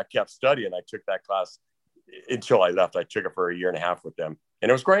plus for me. I kept studying. I took that class until I left. I took it for a year and a half with them, and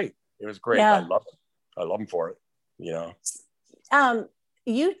it was great. It was great. Yeah. I love it. I love them for it. You know.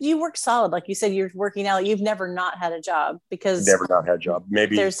 You work solid, like you said. You're working out. You've never not had a job because never not had a job.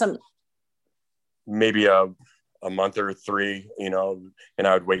 Maybe there's some. Maybe a month or 3, you know, and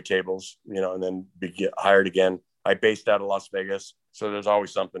I would wait tables, you know, and then get hired again. I based out of Las Vegas, so there's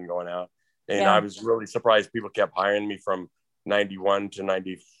always something going out. And I was really surprised people kept hiring me from 91 to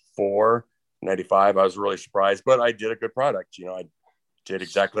 94, 95. I was really surprised, but I did a good product. You know, I did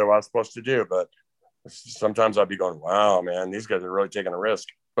exactly what I was supposed to do. But sometimes I'd be going, wow, man, these guys are really taking a risk.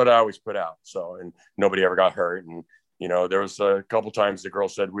 But I always put out. So, and nobody ever got hurt. And, you know, there was a couple times the girl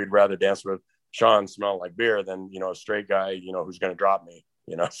said, we'd rather dance with Sean smell like beer than, you know, a straight guy, you know, who's going to drop me,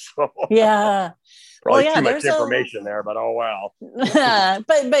 you know. So yeah. Probably too much information there, but oh wow.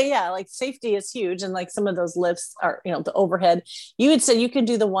 but yeah, like safety is huge, and like some of those lifts are, you know, the overhead. You had said you could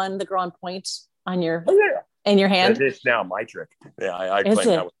do the girl on point on your in your hand. It's now my trick. Yeah, I claim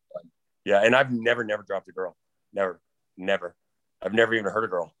that was fun. Yeah, and I've never dropped a girl. Never. I've never even hurt a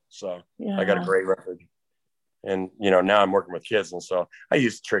girl. So I got a great record. And you know, now I'm working with kids, and so I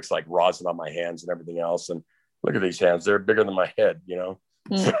use tricks like rosin on my hands and everything else. And look at these hands; they're bigger than my head. You know.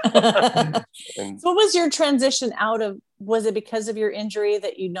 So what was your transition out of? Was it because of your injury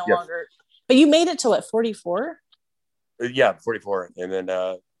that you no longer? But you made it to what, 44? Yeah, 44, and then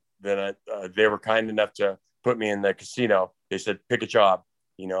they were kind enough to put me in the casino. They said pick a job,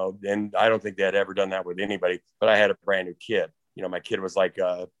 you know, and I don't think they had ever done that with anybody. But I had a brand new kid. You know, my kid was like,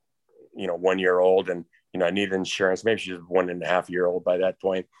 you know, 1 year old, and you know, I needed insurance. Maybe she was 1.5 year old by that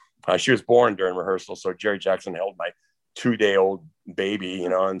point. She was born during rehearsal, so Jerry Jackson held my 2-day-old baby, you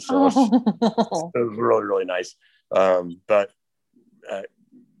know, and so it was really, really nice. But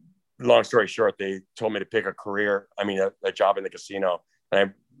long story short, they told me to pick a job in the casino. And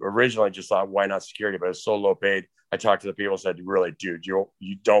I originally just thought, why not security? But it's so low paid. I talked to the people and said, really, dude, you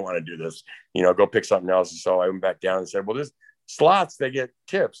don't want to do this, you know, go pick something else. And so I went back down and said, well, this slots, they get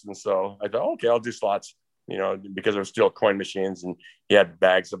tips. And so I thought, okay, I'll do slots, you know, because there were still coin machines, and you had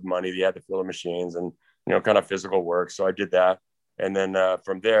bags of money, you had to fill the machines, and you know, kind of physical work. So I did that. And then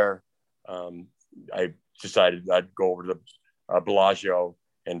from there, I decided I'd go over to the Bellagio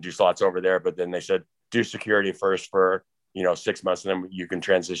and do slots over there. But then they said, do security first for, you know, 6 months, and then you can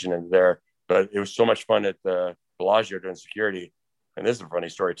transition into there. But it was so much fun at the Bellagio doing security. And this is a funny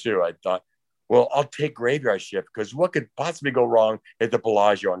story too. I thought, well, I'll take graveyard shift, because what could possibly go wrong at the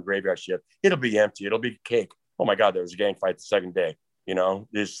Bellagio on graveyard shift? It'll be empty. It'll be cake. Oh my God, there was a gang fight the second day, you know,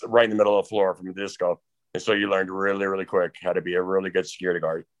 it's right in the middle of the floor from the disco. And so you learned really, really quick how to be a really good security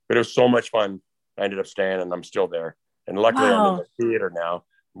guard. But it was so much fun. I ended up staying, and I'm still there. And luckily I'm in the theater now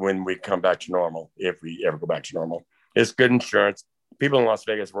when we come back to normal, if we ever go back to normal. It's good insurance. People in Las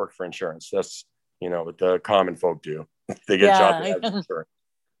Vegas work for insurance. That's, you know, what the common folk do. They get jobs that have insurance,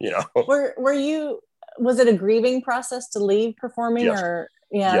 you know. Were you, was it a grieving process to leave performing? Yes. Or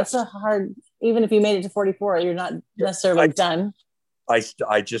it's a hard, even if you made it to 44, you're not necessarily done.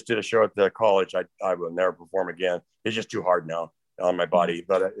 I just did a show at the college. I will never perform again. It's just too hard now on my body.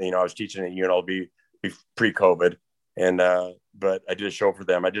 But you know, I was teaching at UNLV pre-COVID, and but I did a show for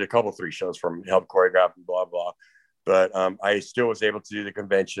them. I did a couple 3 shows from help choreograph and blah blah. But I still was able to do the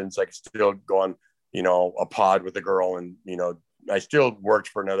conventions. I could still go on, you know, a pod with a girl, and you know, I still worked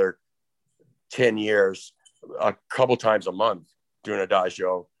for another 10 years, a couple times a month, doing a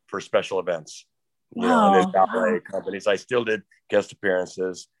dojo for special events. You know, and then ballet companies. I still did guest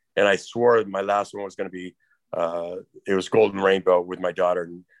appearances, and I swore my last one was going to be it was Golden Rainbow with my daughter,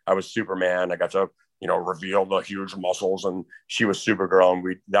 and I was Superman. I got to, you know, reveal the huge muscles, and she was Supergirl,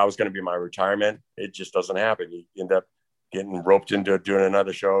 and that was going to be my retirement. It just doesn't happen. You end up getting roped into doing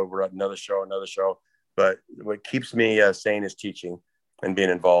another show. But what keeps me sane is teaching and being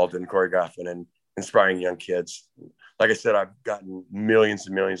involved in choreographing and inspiring young kids. Like I said, I've gotten millions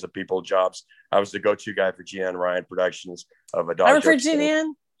and millions of people jobs. I was the go-to guy for Jeanne Ryan Productions of a dog. I worked for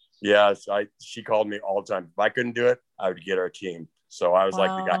Jeanne. Yes, she called me all the time. If I couldn't do it, I would get her a team. So I was like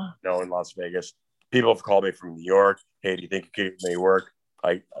the guy in Las Vegas. People have called me from New York. Hey, do you think you could make me work?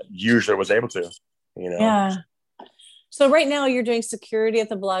 I usually was able to, Yeah. So right now you're doing security at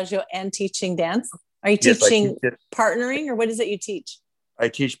the Bellagio and teaching dance. Are you teaching partnering, or what is it you teach? I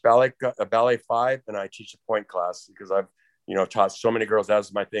teach ballet 5, and I teach a point class because I've, taught so many girls. That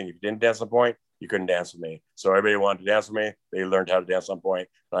was my thing. If you didn't dance on point, you couldn't dance with me. So everybody wanted to dance with me. They learned how to dance on point,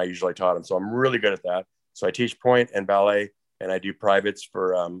 and I usually taught them. So I'm really good at that. So I teach point and ballet, and I do privates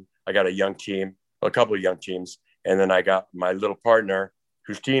for, I got a couple of young teams. And then I got my little partner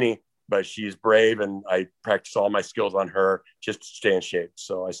who's teeny, but she's brave, and I practice all my skills on her just to stay in shape.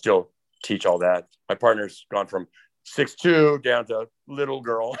 So I still teach all that. My partner's gone from 6'2" down to little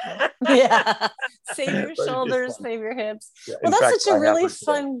girl. Yeah. Save your shoulders, save your hips. Yeah. Well, that's such a really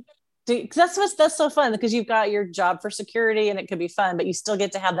fun, that's so fun because you've got your job for security and it could be fun, but you still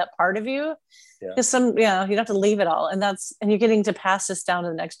get to have that part of you. Because you don't have to leave it all. And you're getting to pass this down to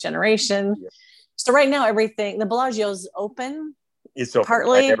the next generation. Yeah. So right now, the Bellagio's open. It's open.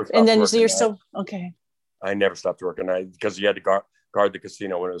 Partly. And then you're still, okay. I never stopped working because you had to guard the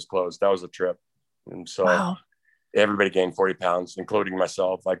casino when it was closed. That was a trip. And so everybody gained 40 pounds, including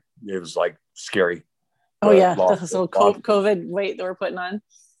myself. Like, it was like scary. Oh yeah. So COVID weight that we're putting on.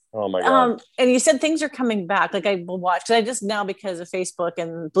 Oh my God. And you said things are coming back. Like, I will watch, because of Facebook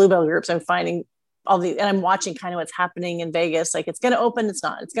and Bluebell groups, I'm finding and I'm watching kind of what's happening in Vegas. Like, it's going to open. It's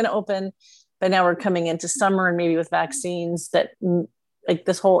not, it's going to open. But now we're coming into summer, and maybe with vaccines that like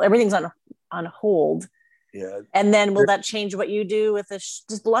everything's on hold. Yeah. And then will that change what you do with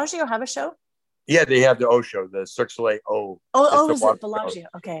does Bellagio have a show? Yeah, they have the O show, the Cirque du Soleil O. Is it Bellagio?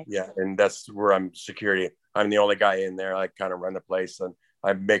 Okay. Yeah, and that's where I'm security. I'm the only guy in there. I kind of run the place, and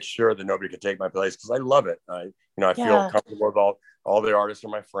I make sure that nobody can take my place because I love it. I feel comfortable with all the artists are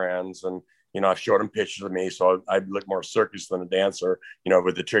my friends, and I've showed them pictures of me, so I look more circus than a dancer.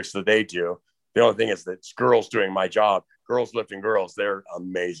 With the tricks that they do. The only thing is that it's girls doing my job. Girls lifting girls, they're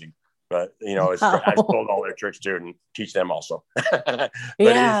amazing. But I told all their tricks too and teach them also. But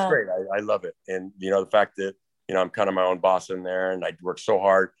it's great. I love it, and the fact that I'm kind of my own boss in there, and I work so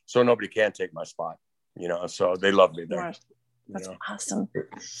hard, so nobody can take my spot. So they love me there. That's awesome.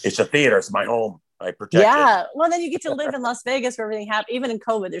 It's a theater. It's my home. I protect it. Well, then you get to live in Las Vegas where everything happens. Even in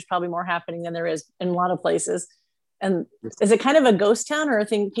COVID, there's probably more happening than there is in a lot of places. And is it kind of a ghost town, or are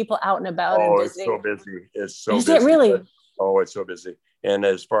people out and about? Oh, it's so busy. It's so busy. Is it really? Oh, it's so busy. And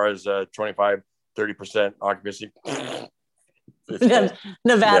as far as 25, 30% occupancy,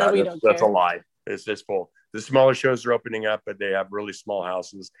 Nevada, we don't care. That's a lie. It's full. The smaller shows are opening up, but they have really small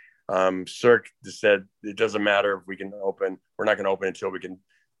houses. Cirque said it doesn't matter if we can open. We're not going to open until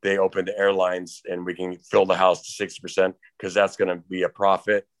they open the airlines and we can fill the house to 60% because that's going to be a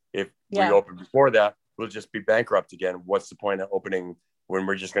profit. If we open before that, we'll just be bankrupt again. What's the point of opening when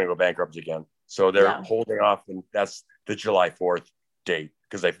we're just going to go bankrupt again? So they're holding off, and that's the July 4th date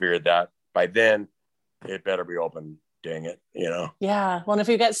because they figured that by then it better be open. Dang it, Yeah. Well, and if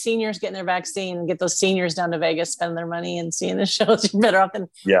you've got seniors getting their vaccine, get those seniors down to Vegas, spend their money and seeing the shows. You're better off than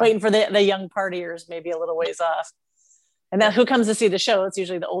waiting for the young partiers, maybe a little ways off. And then who comes to see the show? It's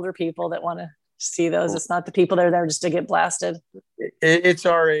usually the older people that want to see those. It's not the people that are there just to get blasted. It's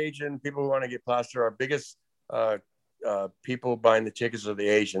our age and people who want to get plastered. Our biggest people buying the tickets are the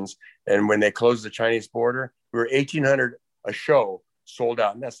Asians. And when they closed the Chinese border, we were 1,800 a show sold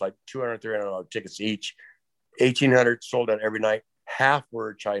out. And that's like $200, $300 tickets each. 1,800 sold out every night. Half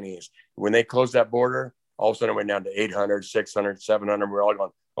were Chinese. When they closed that border, all of a sudden it went down to 800, 600, 700. We're all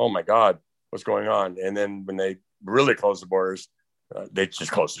going, oh my God, what's going on? And then when they really closed the borders, they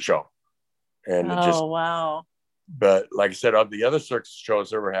just closed the show. And wow. But like I said, of the other circus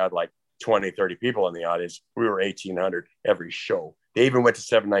shows ever had like 20, 30 people in the audience. We were 1,800 every show. They even went to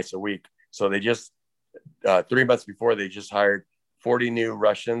 7 nights a week. So they just, 3 months before, they just hired 40 new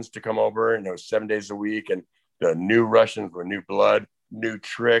Russians to come over, and it was 7 days a week. And the new Russians were new blood, new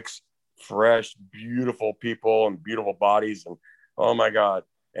tricks, fresh, beautiful people and beautiful bodies. And oh my God.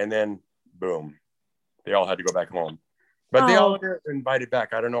 And then boom, they all had to go back home. But they all were invited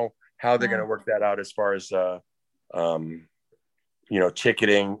back. I don't know how they're going to work that out as far as,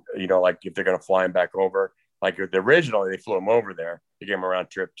 ticketing, like if they're going to fly them back over. Like originally they flew them over there. They gave them a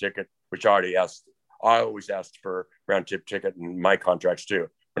round trip ticket, which I always asked for round trip ticket in my contracts too.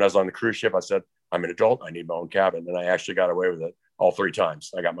 When I was on the cruise ship, I said, I'm an adult. I need my own cabin. And I actually got away with it all 3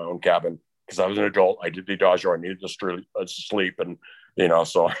 times. I got my own cabin because I was an adult. I did the Dodger. I needed to sleep. And,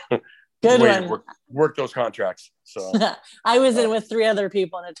 so good one. Right. work those contracts. So I was in with 3 other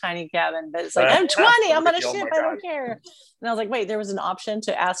people in a tiny cabin, but it's like, I'm 20, I'm going to ship. I don't care. And I was like, wait, there was an option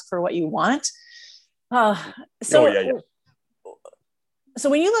to ask for what you want. So, yeah. So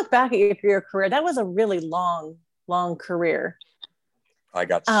when you look back at your career, that was a really long career. I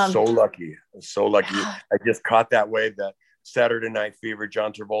got so lucky. I just caught that wave, that Saturday Night Fever,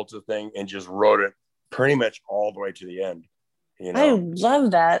 John Travolta thing, and just wrote it pretty much all the way to the end. You know, I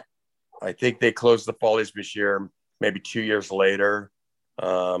love that. I think they closed the Follies this year, maybe 2 years later.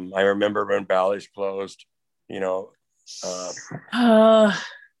 I remember when Bally's closed, you know. And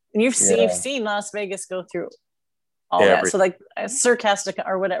you've seen Las Vegas go through all that. So like Circastic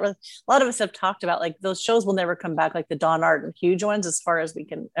or whatever, a lot of us have talked about like those shows will never come back, like the Don Art and huge ones as far as we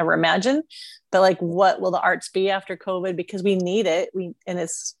can ever imagine. But like, what will the arts be after COVID? Because we need it. And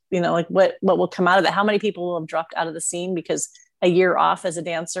it's, you know, like what will come out of that? How many people will have dropped out of the scene because a year off as a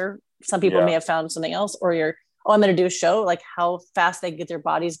dancer? Some people may have found something else, or I'm going to do a show, like how fast they get their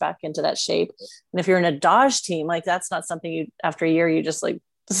bodies back into that shape. And if you're in a Dodge team, like that's not something you, after a year, you just like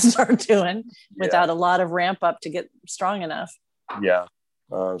start doing without a lot of ramp up to get strong enough. Yeah.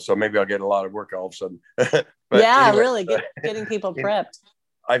 So maybe I'll get a lot of work all of a sudden. Really getting people prepped.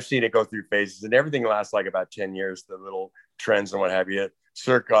 I've seen it go through phases, and everything lasts like about 10 years, the little trends and what have you.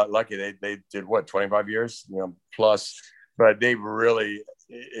 Cirque got lucky. They did what, 25 years, you know, plus, but they really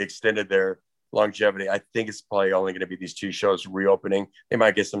extended their longevity. I think it's probably only going to be these 2 shows reopening. They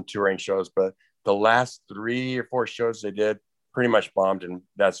might get some touring shows, but the last 3 or 4 shows they did pretty much bombed, and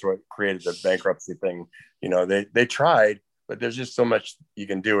that's what created the bankruptcy thing. You know, they tried, but there's just so much you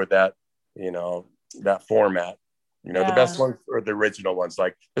can do with that, you know, that format. You know, the best ones are the original ones,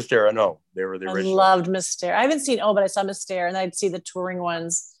 like Mystere. No, they were the original. I loved Mystere. I haven't seen, but I saw Mystere, and I'd see the touring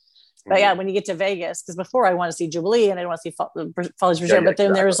ones. But when you get to Vegas, because before I want to see Jubilee and I don't want to see Follies Reserve, but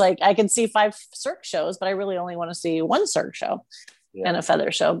then there's like, I can see 5 Cirque shows, but I really only want to see 1 Cirque show and a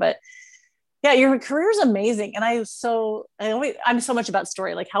feather show. But yeah, your career is amazing. And I'm so much about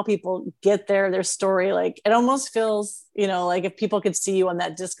story, like how people get there, their story. Like it almost feels, you know, like if people could see you on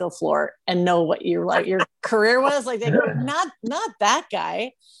that disco floor and know what your career was, like they go, not that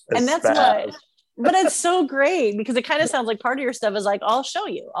guy. And that's what, but it's so great because it kind of sounds like part of your stuff is like, I'll show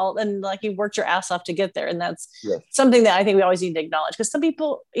you and like you worked your ass off to get there. And that's something that I think we always need to acknowledge, because some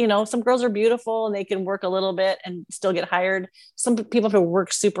people, you know, some girls are beautiful and they can work a little bit and still get hired. Some people have to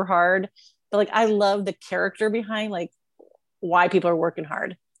work super hard. But like, I love the character behind like why people are working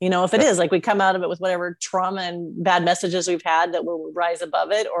hard. You know, if it is like we come out of it with whatever trauma and bad messages we've had, that we'll rise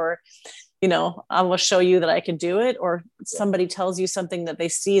above it, or, you know, I will show you that I can do it, or somebody tells you something that they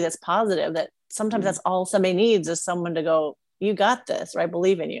see that's positive, that sometimes that's all somebody needs is someone to go, you got this, or I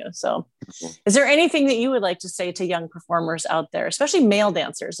believe in you. So is there anything that you would like to say to young performers out there, especially male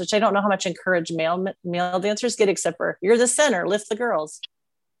dancers, which I don't know how much encourage male dancers get, except for you're the center, lift the girls.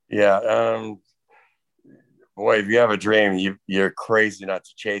 Yeah. Boy, if you have a dream, you're crazy not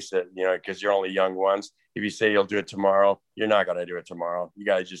to chase it, you know, because you're only young ones. If you say you'll do it tomorrow, you're not going to do it tomorrow. You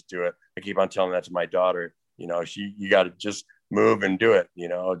got to just do it. I keep on telling that to my daughter, you know, you got to just move and do it, you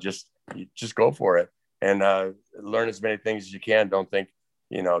know, just go for it, and learn as many things as you can. Don't think,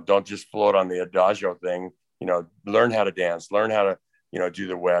 you know, don't just float on the Adagio thing, you know, learn how to dance, learn how to, you know, do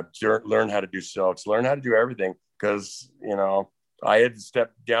the web, learn how to do silks, learn how to do everything. Because, you know, I had to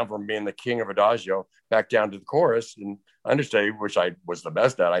step down from being the king of Adagio back down to the chorus and understudy, which I was the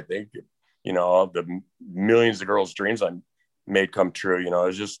best at, I think. You know, the millions of girls' dreams I made come true. You know,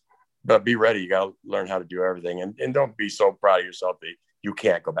 it's just, but be ready. You got to learn how to do everything, and don't be so proud of yourself that you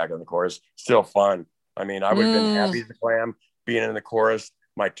can't go back on the chorus. Still fun. I mean, I would have been happy as a clam being in the chorus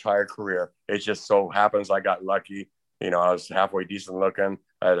my entire career. It just so happens I got lucky. You know, I was halfway decent looking.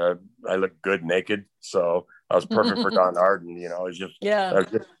 I looked good naked, so I was perfect for Don Arden. You know, it's just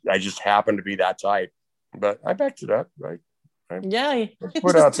I just happened to be that type. But I backed it up, right? Yeah,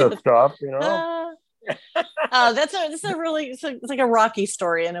 put out the stuff, you know. It's like a Rocky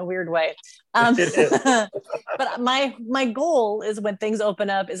story in a weird way. But my goal is, when things open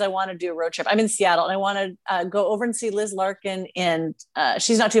up, is I want to do a road trip. I'm in Seattle and I want to go over and see Liz Larkin, and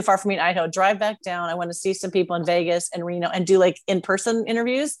she's not too far from me in Idaho. Drive back down. I want to see some people in Vegas and Reno and do like in-person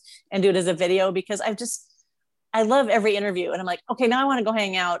interviews and do it as a video, because I love every interview, and I'm like, okay, now I want to go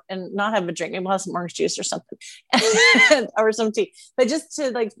hang out and not have a drink. Maybe we'll have some orange juice or something or some tea, but just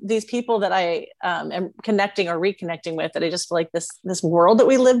to like these people that I am connecting or reconnecting with, that I just feel like this world that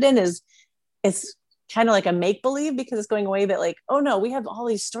we lived in it's kind of like a make-believe, because it's going away, that like, oh no, we have all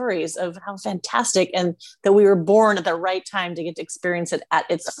these stories of how fantastic, and that we were born at the right time to get to experience it at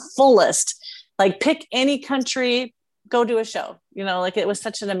its fullest. Like pick any country, go do a show, like it was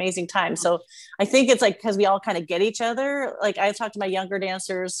such an amazing time. So I think it's like, because we all kind of get each other. Like I talked to my younger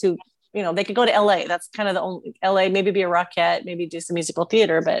dancers who, they could go to LA. That's kind of the only LA, maybe be a Rockette, maybe do some musical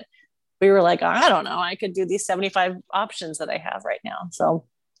theater, but we were like, I don't know, I could do these 75 options that I have right now. So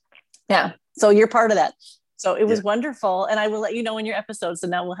yeah. So you're part of that. So it was wonderful. And I will let you know in your episodes,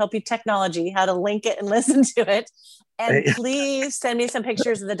 and that will help you technology, how to link it and listen to it. And please send me some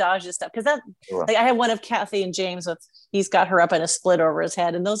pictures of the Dodges stuff. Cause like I have one of Kathy and James he's got her up in a split over his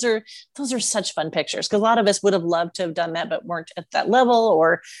head. And those are such fun pictures. Cause a lot of us would have loved to have done that, but weren't at that level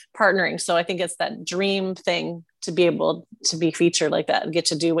or partnering. So I think it's that dream thing to be able to be featured like that and get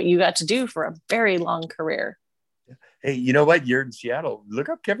to do what you got to do for a very long career. Hey, you know what? You're in Seattle. Look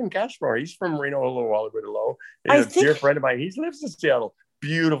up Kevin Cashmore. He's from Reno, hello, Hollywood, hello. A dear friend of mine. He lives in Seattle.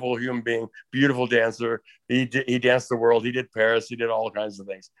 Beautiful human being, beautiful dancer. He danced the world. He did Paris. He did all kinds of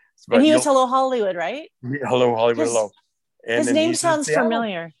things. But and he was Hello Hollywood, right? Hello Hollywood, hello. And his name sounds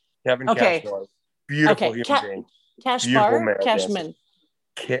familiar. Kevin Cashmore. Beautiful human being. Cashman.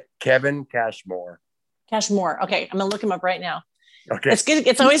 Kevin Cashmore. Cashmore. Okay, I'm gonna look him up right now. Okay. It's good.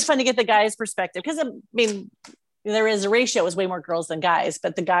 It's always fun to get the guy's perspective, because I mean, there is a ratio is way more girls than guys,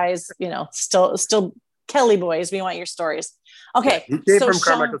 but the guys, still Kelly boys. We want your stories. Okay. Yeah, he came from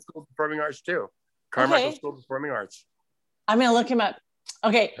Carmichael School of Performing Arts too. Carmichael School of Performing Arts. I'm gonna look him up.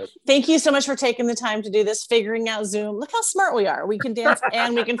 Okay. Thank you so much for taking the time to do this, figuring out Zoom. Look how smart we are. We can dance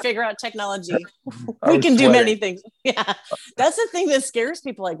and we can figure out technology. We can do many things. Yeah. That's the thing that scares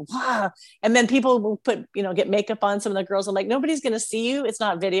people, like, wow. And then people will put, get makeup on some of the girls. I'm like, nobody's going to see you. It's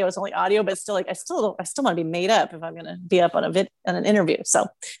not video, it's only audio, but still, like, I still want to be made up if I'm going to be up on an interview. So,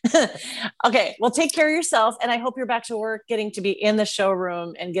 okay. Well, take care of yourself. And I hope you're back to work, getting to be in the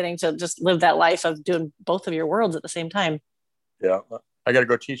showroom and getting to just live that life of doing both of your worlds at the same time. Yeah. I got to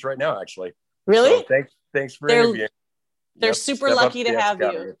go teach right now, actually. Really? So thanks for interviewing. They're super lucky to have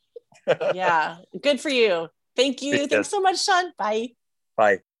you. Yeah. Good for you. Thank you. Thanks so much, Sean. Bye.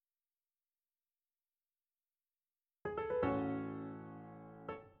 Bye.